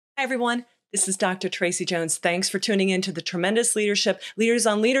Hi, everyone. This is Dr. Tracy Jones. Thanks for tuning in to the Tremendous Leaders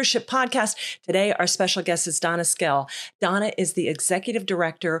on Leadership podcast. Today, our special guest is Donna Skell. Donna is the executive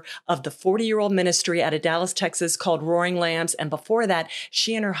director of the 40-year-old ministry out of Dallas, Texas called Roaring Lambs. And before that,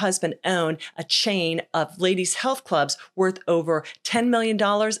 she and her husband own a chain of ladies' health clubs worth over $10 million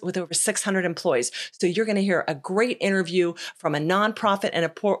with over 600 employees. So you're going to hear a great interview from a nonprofit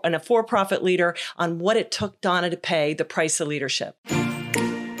and a for-profit leader on what it took Donna to pay the price of leadership.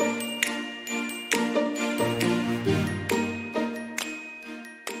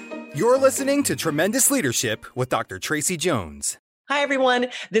 You're listening to Tremendous Leadership with Dr. Tracy Jones. Hi, everyone.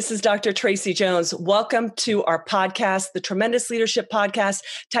 This is Dr. Tracy Jones. Welcome to our podcast, the Tremendous Leadership Podcast,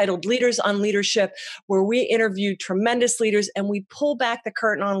 titled Leaders on Leadership, where we interview tremendous leaders and we pull back the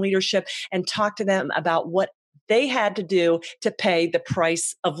curtain on leadership and talk to them about what they had to do to pay the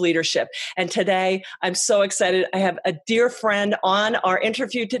price of leadership. And today, I'm so excited. I have a dear friend on our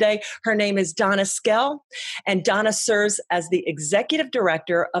interview today. Her name is Donna Skell, and Donna serves as the executive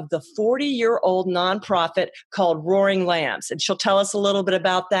director of the 40-year-old nonprofit called Roaring Lambs. And she'll tell us a little bit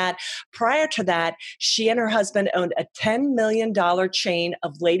about that. Prior to that, she and her husband owned a $10 million chain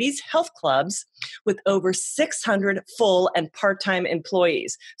of ladies' health clubs with over 600 full and part-time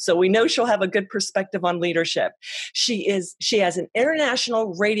employees. So we know she'll have a good perspective on leadership. She has an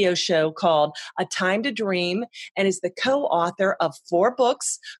international radio show called A Time to Dream and is the co-author of 4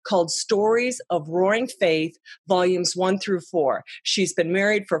 books called Stories of Roaring Faith, volumes 1 through 4. She's been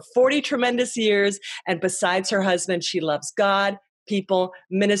married for 40 tremendous years, and besides her husband, she loves God, people,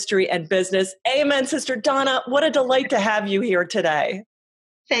 ministry, and business. Amen, Sister Donna. What a delight to have you here today.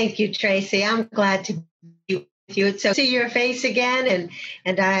 Thank you, Tracy. I'm glad to be with you. So see your face again,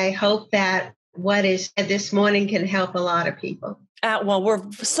 and I hope that what is said this morning can help a lot of people. Well, we're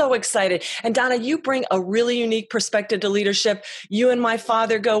so excited. And Donna, you bring a really unique perspective to leadership. You and my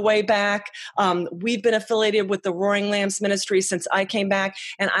father go way back. We've been affiliated with the Roaring Lambs ministry since I came back.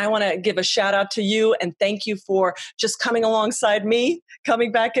 And I want to give a shout out to you and thank you for just coming alongside me,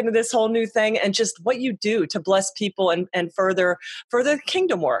 coming back into this whole new thing and just what you do to bless people and further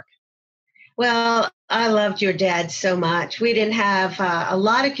kingdom work. Well, I loved your dad so much. We didn't have a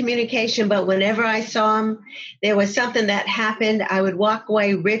lot of communication, but whenever I saw him, there was something that happened. I would walk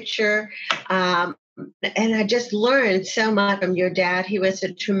away richer. And I just learned so much from your dad. He was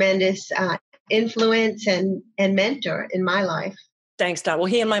a tremendous influence and mentor in my life. Thanks, Don. Well,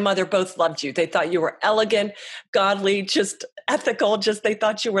 he and my mother both loved you. They thought you were elegant, godly, just ethical, they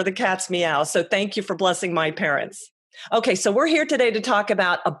thought you were the cat's meow. So thank you for blessing my parents. Okay, so we're here today to talk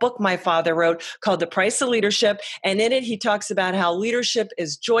about a book my father wrote called The Price of Leadership. And in it, he talks about how leadership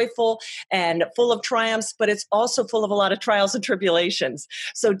is joyful and full of triumphs, but it's also full of a lot of trials and tribulations.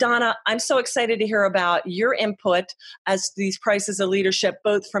 So Donna, I'm so excited to hear about your input as these prices of leadership,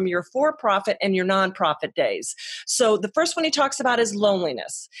 both from your for-profit and your nonprofit days. So the first one he talks about is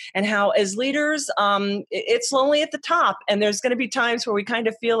loneliness and how as leaders, it's lonely at the top. And there's going to be times where we kind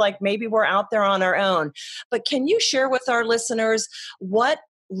of feel like maybe we're out there on our own. But can you share with our listeners what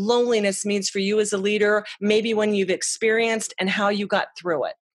loneliness means for you as a leader, maybe when you've experienced and how you got through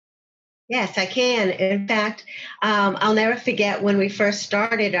it? Yes, I can. In fact, I'll never forget when we first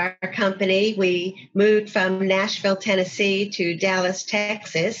started our company. We moved from Nashville, Tennessee to Dallas,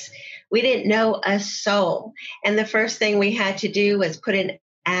 Texas. We didn't know a soul. And the first thing we had to do was put an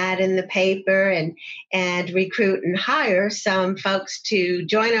ad in the paper and recruit and hire some folks to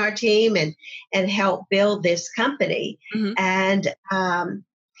join our team and help build this company. Mm-hmm. And,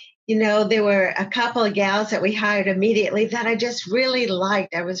 there were a couple of gals that we hired immediately that I just really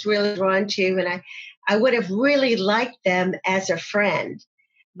liked. I was really drawn to, and I would have really liked them as a friend.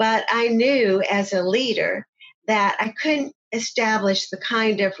 But I knew as a leader that I couldn't establish the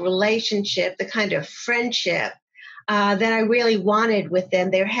kind of relationship, the kind of friendship that I really wanted with them.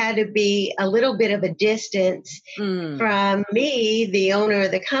 There had to be a little bit of a distance from me, the owner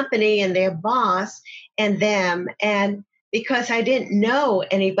of the company, and their boss, and them. And because I didn't know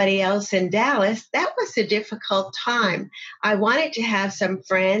anybody else in Dallas, that was a difficult time. I wanted to have some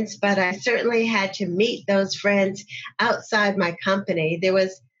friends, but I certainly had to meet those friends outside my company. There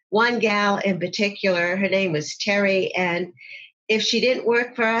was one gal in particular, her name was Terry, and if she didn't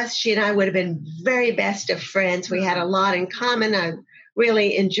work for us, she and I would have been very best of friends. We had a lot in common. I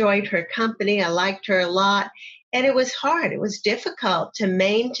really enjoyed her company. I liked her a lot. And it was hard. It was difficult to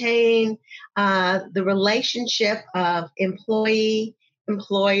maintain the relationship of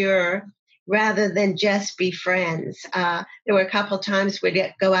employee-employer rather than just be friends. There were a couple of times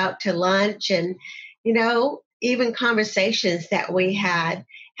we'd go out to lunch and, even conversations that we had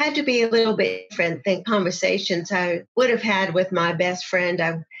to be a little bit different than conversations I would have had with my best friend.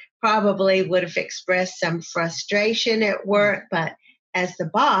 I probably would have expressed some frustration at work, but as the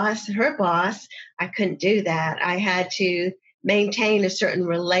boss, her boss, I couldn't do that. I had to maintain a certain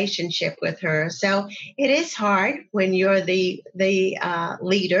relationship with her. So it is hard when you're the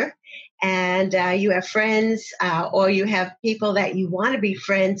leader and you have friends or you have people that you want to be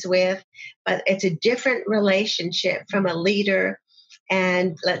friends with, but it's a different relationship from a leader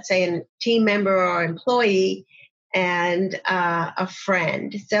and, let's say, a team member or employee and a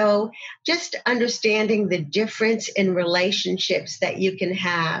friend. So just understanding the difference in relationships that you can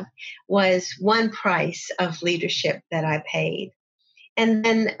have was one price of leadership that I paid. And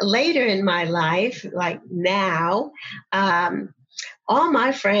then later in my life, like now, all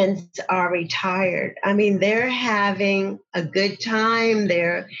my friends are retired. I mean, they're having a good time.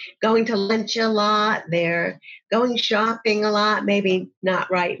 They're going to lunch a lot. They're going shopping a lot. Maybe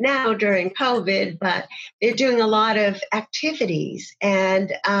not right now during COVID, but they're doing a lot of activities.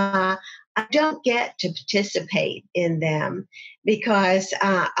 And I don't get to participate in them because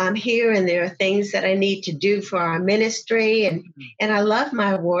I'm here and there are things that I need to do for our ministry. And I love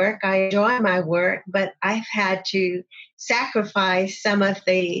my work. I enjoy my work, but I've had to sacrifice some of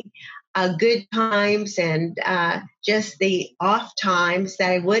the good times and just the off times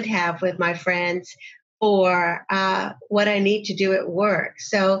that I would have with my friends for what I need to do at work.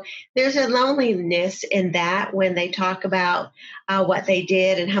 So there's a loneliness in that when they talk about what they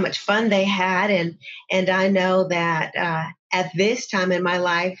did and how much fun they had. And I know that at this time in my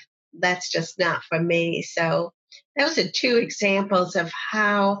life, that's just not for me. So those are two examples of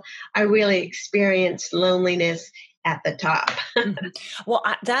how I really experienced loneliness at the top. Well,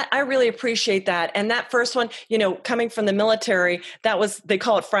 I really appreciate that. And that first one, coming from the military, they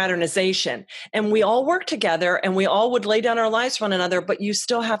call it fraternization. And we all work together and we all would lay down our lives for one another, but you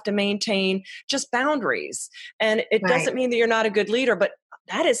still have to maintain just boundaries. And it doesn't mean that you're not a good leader, but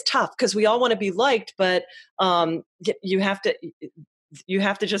that is tough because we all want to be liked, but you have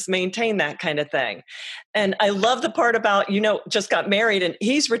to just maintain that kind of thing. And I love the part about, just got married and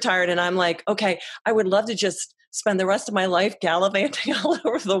he's retired. And I'm like, okay, I would love to just spend the rest of my life gallivanting all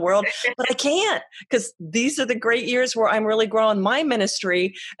over the world, but I can't because these are the great years where I'm really growing my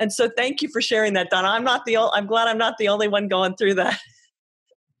ministry. And so thank you for sharing that, Donna. I'm glad I'm not the only one going through that.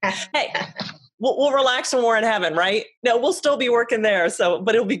 Hey, we'll relax when we're in heaven, right? No, we'll still be working there.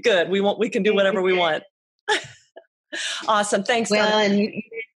 But it'll be good. We can do whatever we want. Awesome. Thanks. Well, Donna. and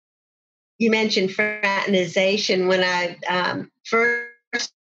you mentioned fraternization. When I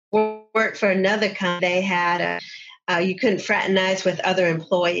first worked for another company, they had you couldn't fraternize with other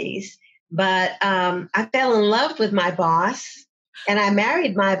employees. But I fell in love with my boss, and I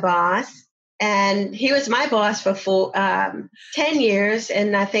married my boss, and he was my boss for 10 years,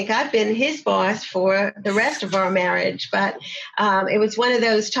 and I think I've been his boss for the rest of our marriage. But it was one of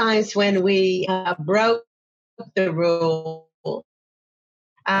those times when we broke the rule.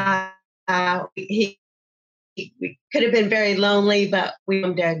 We could have been very lonely, but we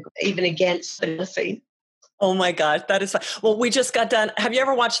even against the. Oh my gosh, that is fun. Well, we just got done. Have you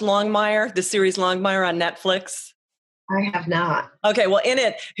ever watched Longmire, the series Longmire on Netflix? I have not. Okay, well, in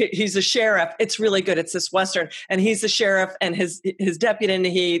it, he's a sheriff. It's really good. It's this Western, and he's the sheriff, and his deputy,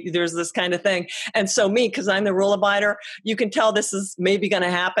 and there's this kind of thing. And so me, because I'm the rule abider, you can tell this is maybe going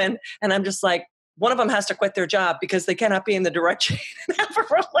to happen. And I'm just like, one of them has to quit their job because they cannot be in the direct chain and have a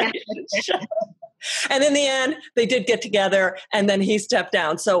relationship. And in the end, they did get together, and then he stepped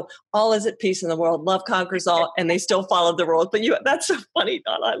down. So all is at peace in the world. Love conquers all, and they still followed the rules. But that's so funny,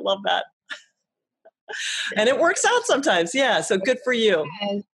 Donna. I love that. And it works out sometimes. Yeah. So good for you.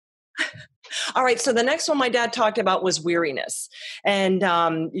 All right. So the next one my dad talked about was weariness. And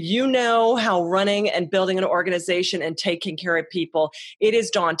how running and building an organization and taking care of people, it is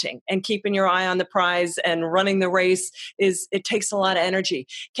daunting. And keeping your eye on the prize and running the race it takes a lot of energy.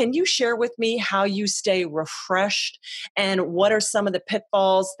 Can you share with me how you stay refreshed and what are some of the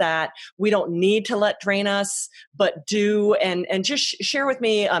pitfalls that we don't need to let drain us, but do? And just share with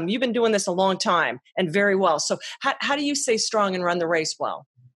me, you've been doing this a long time and very well. So how do you stay strong and run the race well?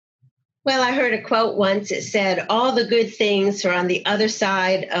 Well, I heard a quote once. It said, all the good things are on the other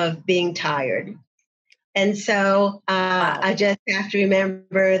side of being tired. And so wow. I just have to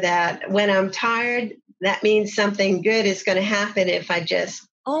remember that when I'm tired, that means something good is going to happen if I just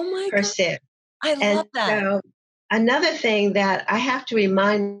persist. I love that. So another thing that I have to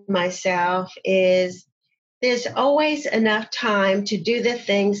remind myself is there's always enough time to do the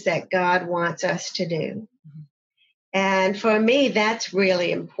things that God wants us to do. And for me, that's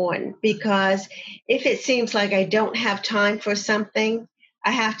really important because if it seems like I don't have time for something,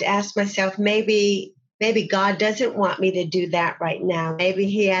 I have to ask myself, maybe maybe God doesn't want me to do that right now. Maybe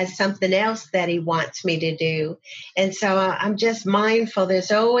he has something else that he wants me to do. And so I'm just mindful.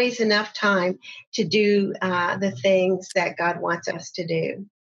 There's always enough time to do the things that God wants us to do.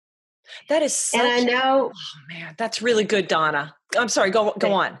 That is And I know, oh man, that's really good, Donna. I'm sorry, go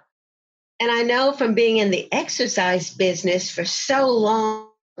on. and I know from being in the exercise business for so long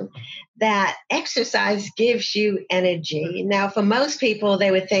that exercise gives you energy. Now, for most people, they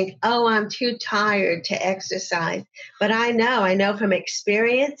would think, oh, I'm too tired to exercise. But I know from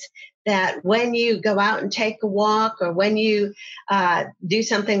experience that when you go out and take a walk, or when you do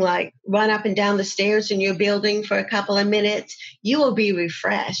something like run up and down the stairs in your building for a couple of minutes, you will be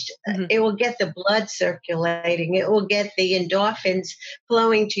refreshed. Mm-hmm. It will get the blood circulating. It will get the endorphins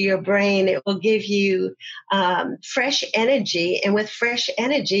flowing to your brain. It will give you fresh energy. And with fresh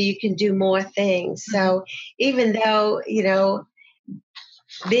energy, you can do more things. Mm-hmm. So even though,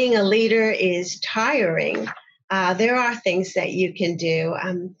 being a leader is tiring, there are things that you can do.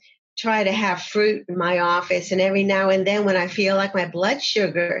 Try to have fruit in my office, and every now and then when I feel like my blood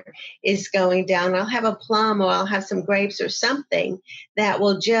sugar is going down, I'll have a plum, or I'll have some grapes or something that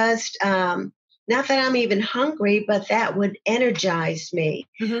will just not that I'm even hungry, but that would energize me.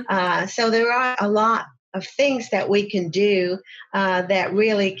 Mm-hmm. So there are a lot of things that we can do that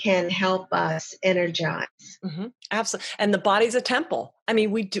really can help us energize. Mm-hmm. Absolutely. And the body's a temple. I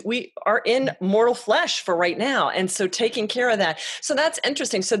mean, we are in mortal flesh for right now. And so taking care of that. So that's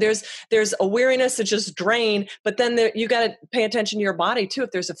interesting. So there's a weariness that just drain, but then you got to pay attention to your body too,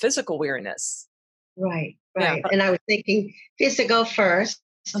 if there's a physical weariness. Right. Yeah. And I was thinking physical first,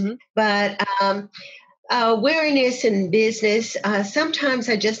 mm-hmm. but weariness in business, sometimes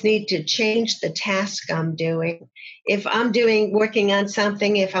I just need to change the task I'm doing. If I'm working on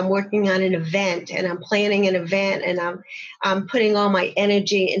something, if I'm working on an event and I'm planning an event, and I'm putting all my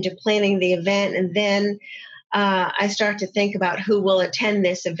energy into planning the event, and then I start to think about who will attend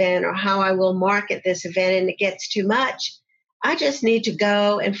this event or how I will market this event, and it gets too much, I just need to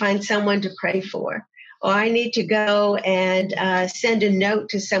go and find someone to pray for. Or I need to go and send a note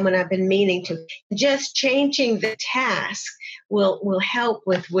to someone I've been meaning to. Just changing the task will help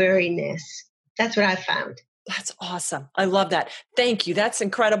with weariness. That's what I found. That's awesome. I love that. Thank you. That's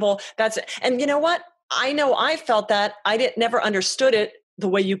incredible. And you know what? I know I felt that. Never understood it the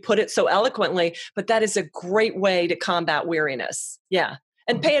way you put it so eloquently, but that is a great way to combat weariness. Yeah.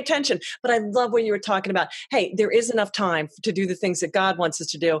 And pay attention. But I love what you were talking about. Hey, there is enough time to do the things that God wants us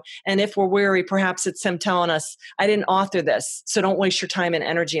to do. And if we're weary, perhaps it's him telling us, I didn't author this, so don't waste your time and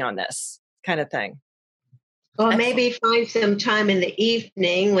energy on this kind of thing. Or maybe find some time in the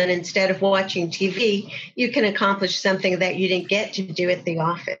evening when, instead of watching TV, you can accomplish something that you didn't get to do at the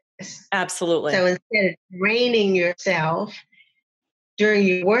office. Absolutely. So instead of draining yourself during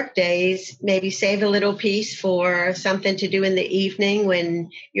your work days, maybe save a little piece for something to do in the evening when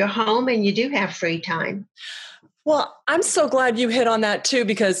you're home and you do have free time. Well, I'm so glad you hit on that too,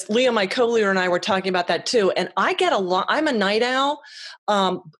 because Leah, my co-leader, and I were talking about that too. And I get a lot, I'm a night owl,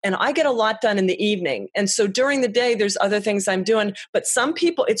 and I get a lot done in the evening. And so during the day, there's other things I'm doing, but some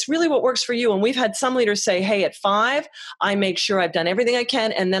people, it's really what works for you. And we've had some leaders say, hey, at 5, I make sure I've done everything I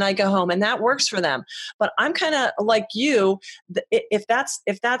can, and then I go home, and that works for them. But I'm kind of like you, if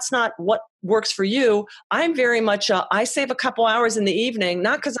that's not what works for you, I'm very much, I save a couple hours in the evening,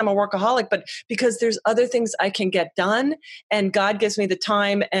 not because I'm a workaholic, but because there's other things I can get done, and God gives me the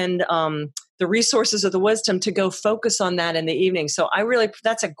time and the resources or the wisdom to go focus on that in the evening. So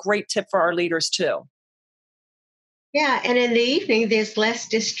that's a great tip for our leaders too. Yeah, and in the evening, there's less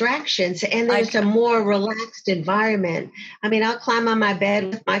distractions, and there's a more relaxed environment. I mean, I'll climb on my bed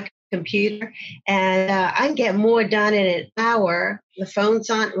with my computer, and I can get more done in an hour. The phones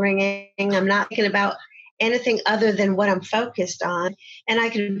aren't ringing. I'm not thinking about anything other than what I'm focused on, and I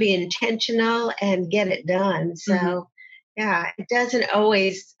can be intentional and get it done. So, mm-hmm. Yeah, it doesn't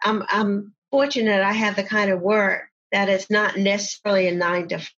always. I'm fortunate I have the kind of work that is not necessarily a 9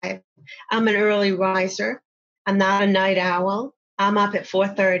 to 5. I'm an early riser. I'm not a night owl. I'm up at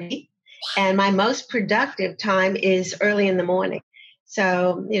 4:30, and my most productive time is early in the morning.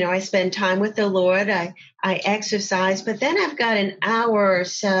 So, I spend time with the Lord. I exercise, but then I've got an hour or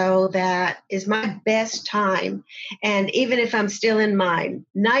so that is my best time. And even if I'm still in my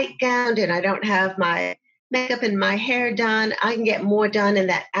nightgown and I don't have my makeup and my hair done, I can get more done in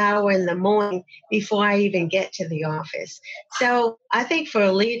that hour in the morning before I even get to the office. So I think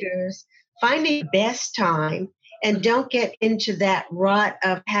for leaders, finding the best time, and don't get into that rut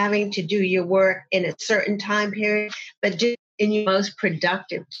of having to do your work in a certain time period, but do in your most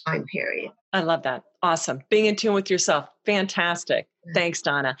productive time period. I love that. Awesome. Being in tune with yourself. Fantastic. Thanks,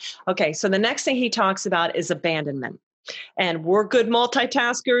 Donna. Okay, so the next thing he talks about is abandonment. And we're good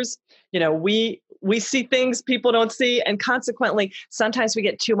multitaskers. We see things people don't see, and consequently, sometimes we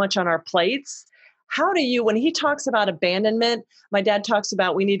get too much on our plates. How do you, when he talks about abandonment, my dad talks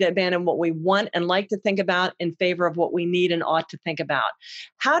about we need to abandon what we want and like to think about in favor of what we need and ought to think about.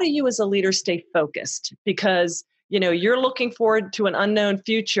 How do you as a leader stay focused? Because you're looking forward to an unknown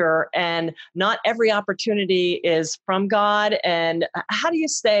future, and not every opportunity is from God. And how do you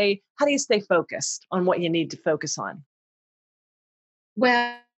stay focused on what you need to focus on?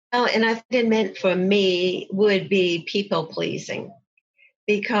 Well, and abandonment for me would be people pleasing,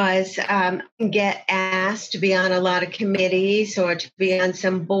 because I get asked to be on a lot of committees or to be on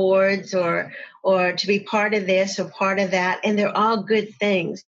some boards or to be part of this or part of that, and they're all good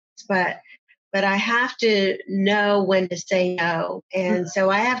things, but I have to know when to say no. And so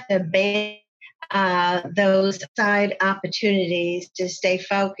I have to ban those side opportunities to stay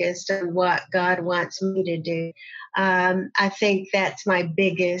focused on what God wants me to do. I think that's my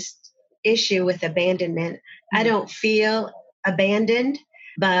biggest issue with abandonment. I don't feel abandoned,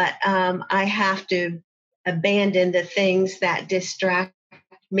 but I have to abandon the things that distract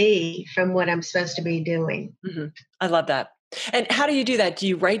me from what I'm supposed to be doing. Mm-hmm. I love that. And how do you do that? Do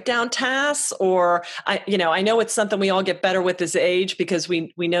you write down tasks, or I know it's something we all get better with as age, because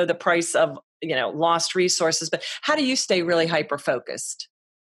we know the price of lost resources. But how do you stay really hyper focused?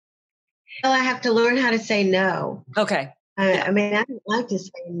 Well, I have to learn how to say no. Okay. I mean, I don't like to say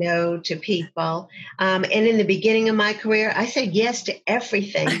no to people. And in the beginning of my career, I said yes to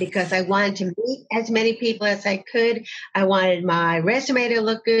everything because I wanted to meet as many people as I could. I wanted my resume to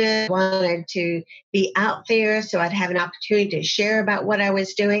look good. I wanted to be out there so I'd have an opportunity to share about what I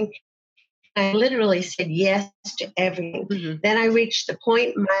was doing. I literally said yes to everything. Mm-hmm. Then I reached the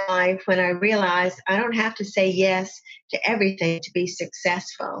point in my life when I realized I don't have to say yes to everything to be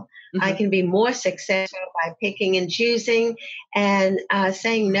successful. Mm-hmm. I can be more successful by picking and choosing and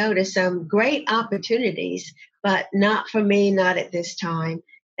saying no to some great opportunities, but not for me, not at this time.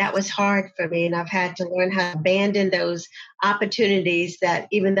 That was hard for me, and I've had to learn how to abandon those opportunities that,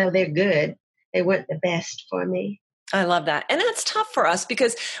 even though they're good, they weren't the best for me. I love that. And that's tough for us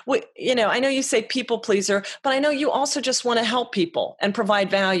because I know you say people pleaser, but I know you also just want to help people and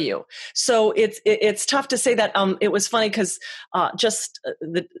provide value. So it's tough to say that. It was funny because just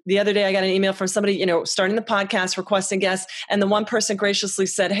the other day I got an email from somebody, starting the podcast, requesting guests. And the one person graciously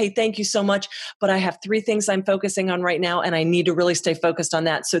said, "Hey, thank you so much, but I have 3 things I'm focusing on right now, and I need to really stay focused on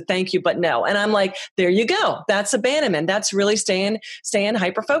that. So thank you, but no." And I'm like, there you go. That's abandonment. That's really staying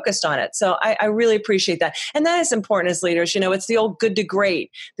hyper focused on it. So I really appreciate that. And that is important as leaders. It's the old good to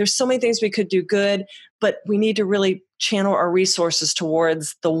great. There's so many things we could do good, but we need to really channel our resources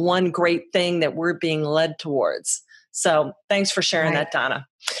towards the one great thing that we're being led towards. So thanks for sharing that, Donna.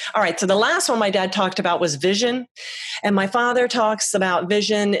 All right. So the last one my dad talked about was vision. And my father talks about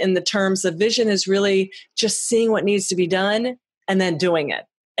vision in the terms of vision is really just seeing what needs to be done and then doing it.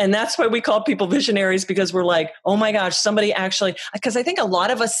 And that's why we call people visionaries, because we're like, oh my gosh, somebody actually, because I think a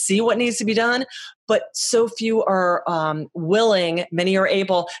lot of us see what needs to be done, but so few are willing, many are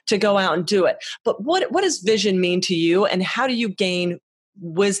able to go out and do it. But what does vision mean to you, and how do you gain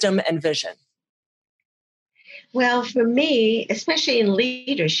wisdom and vision? Well, for me, especially in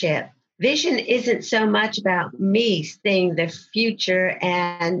leadership, vision isn't so much about me seeing the future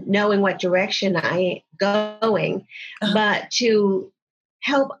and knowing what direction I am going, but to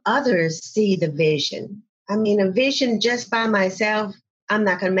help others see the vision. I mean, a vision just by myself, I'm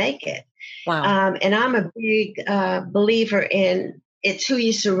not going to make it. Wow. And I'm a big believer in it's who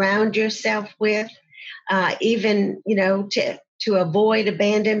you surround yourself with, even, to avoid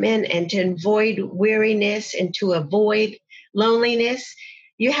abandonment and to avoid weariness and to avoid loneliness.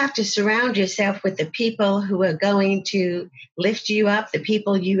 You have to surround yourself with the people who are going to lift you up, the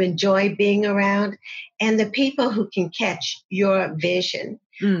people you enjoy being around, and the people who can catch your vision.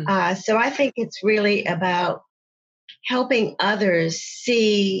 So I think it's really about helping others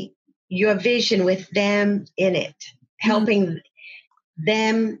see your vision with them in it, helping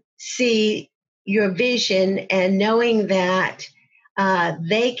them see your vision and knowing that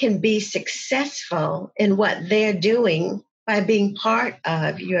they can be successful in what they're doing by being part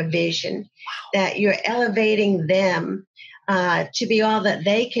of your vision, that you're elevating them to be all that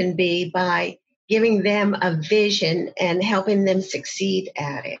they can be by giving them a vision and helping them succeed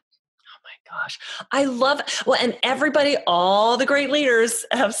at it. Oh my gosh. I love it. Well, and everybody, all the great leaders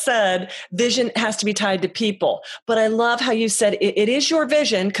have said vision has to be tied to people. But I love how you said it is your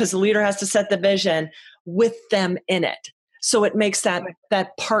vision, because the leader has to set the vision with them in it. So it makes that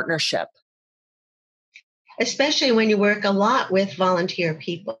partnership. especially when you work a lot with volunteer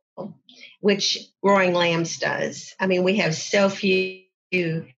people, which Roaring Lambs does. I mean, we have so few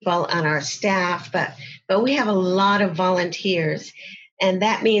people on our staff, but we have a lot of volunteers. And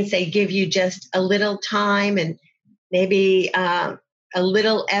that means they give you just a little time and maybe a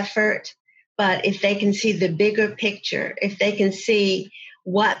little effort. But if they can see the bigger picture, if they can see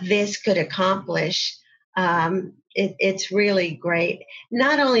what this could accomplish, it's really great.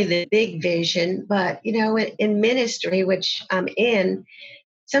 Not only the big vision, but, in ministry, which I'm in,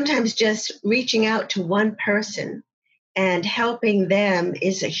 sometimes just reaching out to one person and helping them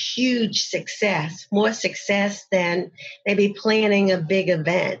is a huge success, more success than maybe planning a big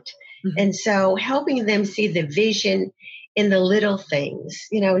event. Mm-hmm. And so helping them see the vision in the little things,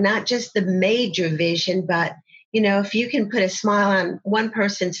 not just the major vision, but, if you can put a smile on one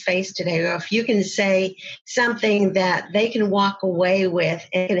person's face today, or if you can say something that they can walk away with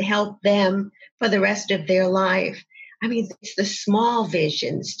and can help them for the rest of their life. I mean, it's the small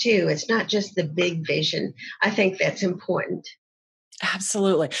visions too. It's not just the big vision. I think that's important.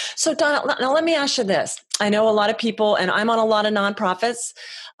 Absolutely. So Donna, now let me ask you this. I know a lot of people, and I'm on a lot of nonprofits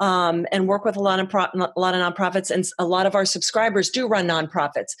and work with a lot of nonprofits, and a lot of our subscribers do run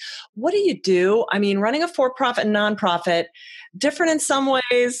nonprofits. What do you do? I mean, running a for-profit and nonprofit, different in some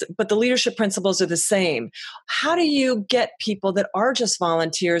ways, but the leadership principles are the same. How do you get people that are just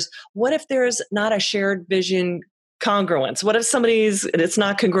volunteers? What if there's not a shared vision congruence? What if it's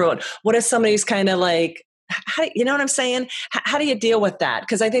not congruent? What if somebody's kind of like, you know what I'm saying? How do you deal with that?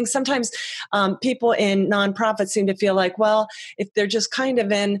 Because I think sometimes people in nonprofits seem to feel like, well, if they're just kind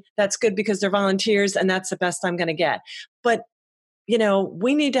of in, that's good because they're volunteers and that's the best I'm going to get. But,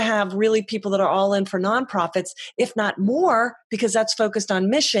 we need to have really people that are all in for nonprofits, if not more, because that's focused on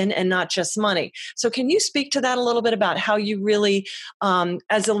mission and not just money. So can you speak to that a little bit about how you really,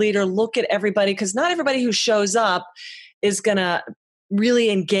 as a leader, look at everybody? Because not everybody who shows up is going to really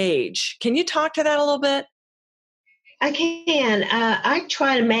engage. Can you talk to that a little bit? I can. I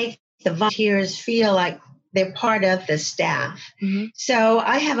try to make the volunteers feel like they're part of the staff. Mm-hmm. So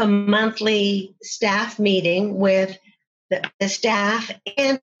I have a monthly staff meeting with the staff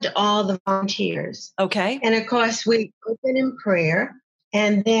and all the volunteers. Okay. And of course, we open in prayer.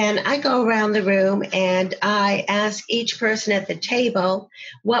 And then I go around the room and I ask each person at the table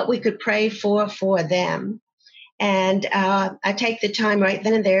what we could pray for them. And I take the time right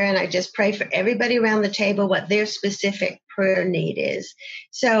then and there, and I just pray for everybody around the table what their specific prayer need is.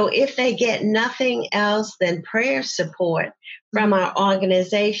 So if they get nothing else than prayer support from our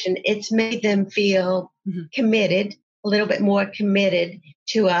organization, it's made them feel committed, a little bit more committed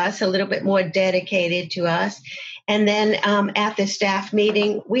to us, a little bit more dedicated to us. And then at the staff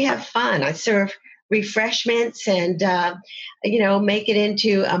meeting, we have fun. I serve refreshments and, make it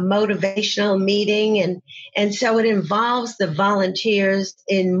into a motivational meeting. And so it involves the volunteers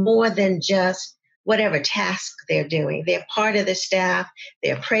in more than just whatever task they're doing. They're part of the staff.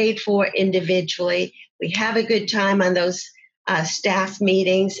 They're prayed for individually. We have a good time on those staff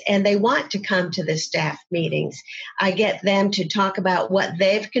meetings, and they want to come to the staff meetings. I get them to talk about what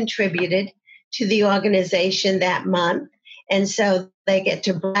they've contributed to the organization that month. And so they get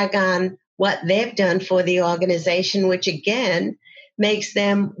to brag on what they've done for the organization, which again makes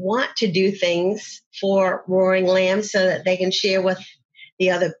them want to do things for Roaring Lambs so that they can share with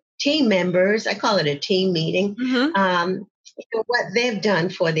the other team members. I call it a team meeting, what they've done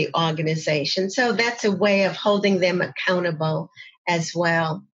for the organization. So that's a way of holding them accountable as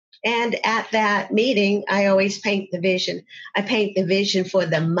well. And at that meeting, I always paint the vision. I paint the vision for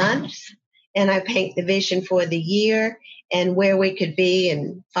the month, and I paint the vision for the year and where we could be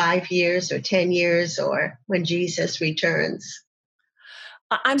in 5 years or 10 years or when Jesus returns.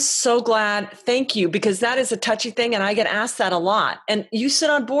 I'm so glad. Thank you, because that is a touchy thing. And I get asked that a lot. And you sit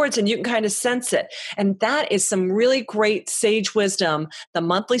on boards and you can kind of sense it. And that is some really great sage wisdom, the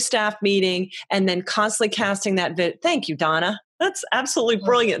monthly staff meeting, and then constantly casting that Thank you, Donna. That's absolutely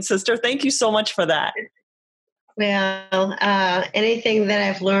brilliant, sister. Thank you so much for that. Well, anything that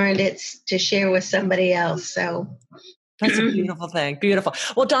I've learned, it's to share with somebody else. So that's a beautiful thing. Beautiful.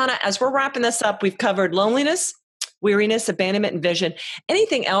 Well, Donna, as we're wrapping this up, we've covered loneliness, weariness, abandonment, and vision.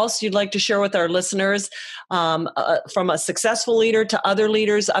 Anything else you'd like to share with our listeners from a successful leader to other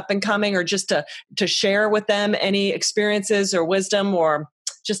leaders up and coming, or just to share with them any experiences or wisdom or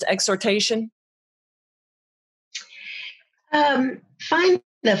just exhortation? Find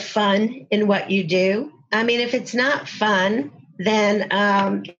the fun in what you do. I mean, if it's not fun, then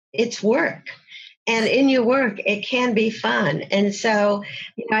it's work. And in your work, it can be fun. And so,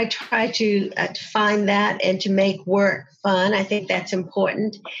 I try to find that and to make work fun. I think that's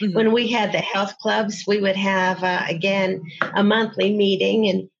important. Mm-hmm. When we had the health clubs, we would have, again, a monthly meeting,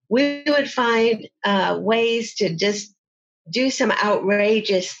 and we would find ways to just do some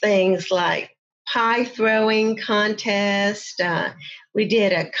outrageous things like pie throwing contest. We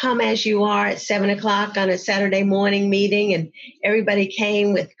did a come as you are at 7:00 on a Saturday morning meeting, and everybody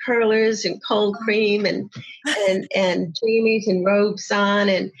came with curlers and cold cream and jammies and robes on,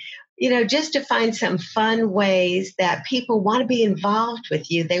 and just to find some fun ways that people want to be involved with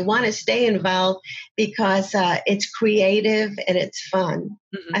you. They want to stay involved because it's creative and it's fun.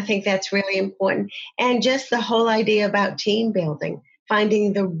 Mm-hmm. I think that's really important. And just the whole idea about team building,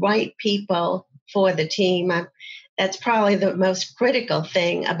 finding the right people for the team. That's probably the most critical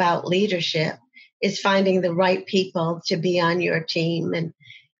thing about leadership, is finding the right people to be on your team. And,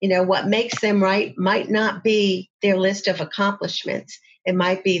 what makes them right might not be their list of accomplishments. It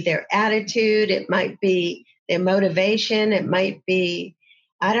might be their attitude. It might be their motivation. It might be,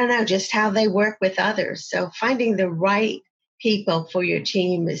 I don't know, just how they work with others. So finding the right people for your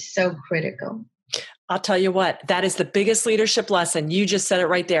team is so critical. I'll tell you what, that is the biggest leadership lesson. You just said it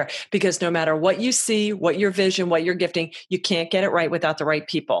right there, because no matter what you see, what your vision, what you're gifting, you can't get it right without the right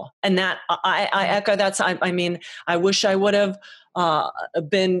people. And that I echo that. I mean, I wish I would have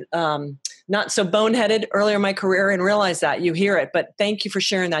been not so boneheaded earlier in my career and realized that. You hear it, but thank you for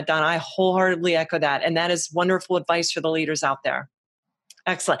sharing that, Donna. I wholeheartedly echo that. And that is wonderful advice for the leaders out there.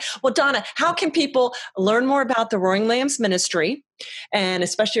 Excellent. Well, Donna, how can people learn more about the Roaring Lambs Ministry? And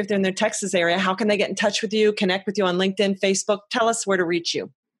especially if they're in the Texas area, how can they get in touch with you, connect with you on LinkedIn, Facebook? Tell us where to reach you.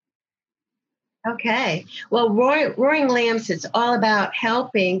 Okay. Well, Roaring Lambs is all about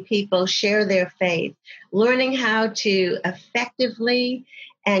helping people share their faith, learning how to effectively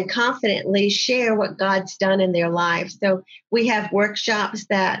and confidently share what God's done in their lives. So we have workshops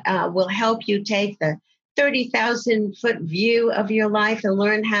that will help you take the 30,000-foot view of your life and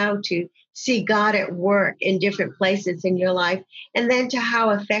learn how to see God at work in different places in your life, and then to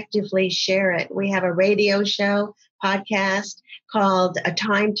how effectively share it. We have a radio show, podcast called A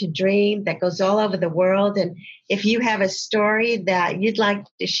Time to Dream that goes all over the world. And if you have a story that you'd like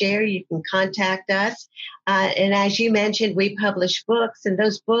to share, you can contact us. And as you mentioned, we publish books, and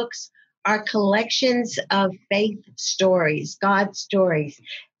those books are collections of faith stories, God stories.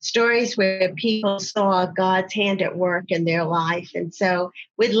 Stories where people saw God's hand at work in their life. And so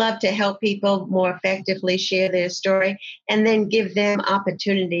we'd love to help people more effectively share their story and then give them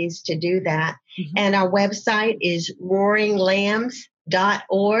opportunities to do that. Mm-hmm. And our website is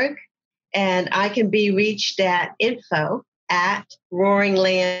roaringlambs.org. And I can be reached at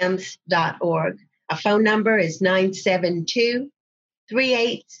info@roaringlambs.org. Our phone number is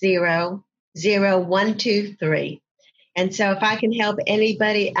 972-380-0123. And so if I can help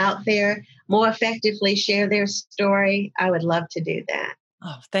anybody out there more effectively share their story, I would love to do that.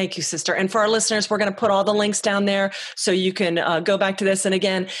 Oh, thank you, sister. And for our listeners, we're going to put all the links down there so you can go back to this. And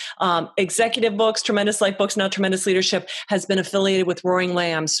again, Executive Books, Tremendous Life Books, Now Tremendous Leadership has been affiliated with Roaring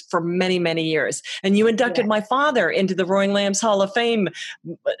Lambs for many, many years. And you inducted my father into the Roaring Lambs Hall of Fame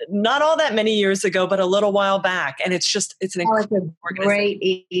not all that many years ago, but a little while back. And it's an incredible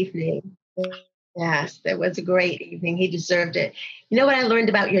great evening. Yes, it was a great evening. He deserved it. You know what I learned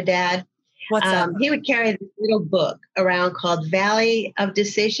about your dad? What's that? He would carry this little book around called Valley of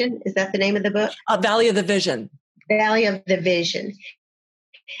Decision. Is that the name of the book? Valley of the Vision. Valley of the Vision.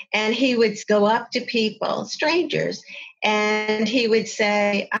 And he would go up to people, strangers, and he would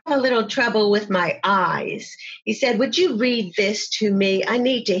say, I have a little trouble with my eyes. He said, would you read this to me? I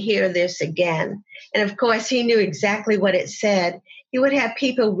need to hear this again. And of course, he knew exactly what it said. He would have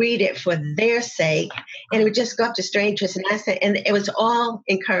people read it for their sake, and he would just go up to strangers and ask them, and it was all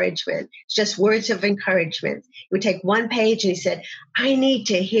encouragement. It's just words of encouragement. He would take one page and he said, I need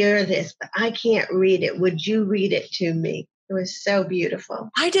to hear this, but I can't read it. Would you read it to me? It was so beautiful.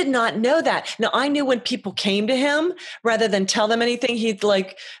 I did not know that. Now, I knew when people came to him, rather than tell them anything, he'd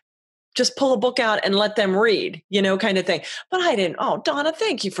just pull a book out and let them read, kind of thing. But I didn't. Oh, Donna,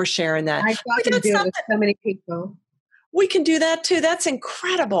 thank you for sharing that. I thought you do it with so many people. We can do that too. That's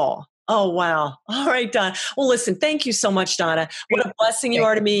incredible. Oh, wow. All right, Donna. Well, listen, thank you so much, Donna. What a blessing you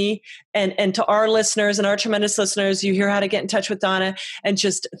are to me and to our listeners and our tremendous listeners. You hear how to get in touch with Donna. And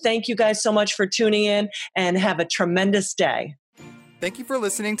just thank you guys so much for tuning in, and have a tremendous day. Thank you for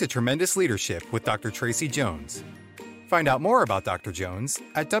listening to Tremendous Leadership with Dr. Tracy Jones. Find out more about Dr. Jones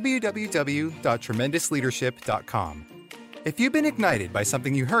at www.tremendousleadership.com. If you've been ignited by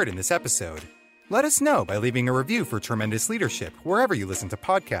something you heard in this episode, let us know by leaving a review for Tremendous Leadership wherever you listen to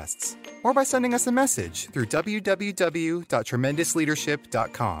podcasts. or by sending us a message through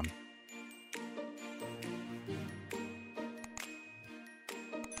www.tremendousleadership.com.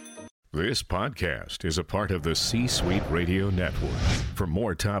 This podcast is a part of the C-Suite Radio Network. For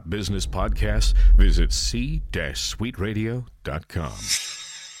more top business podcasts, visit c-suiteradio.com.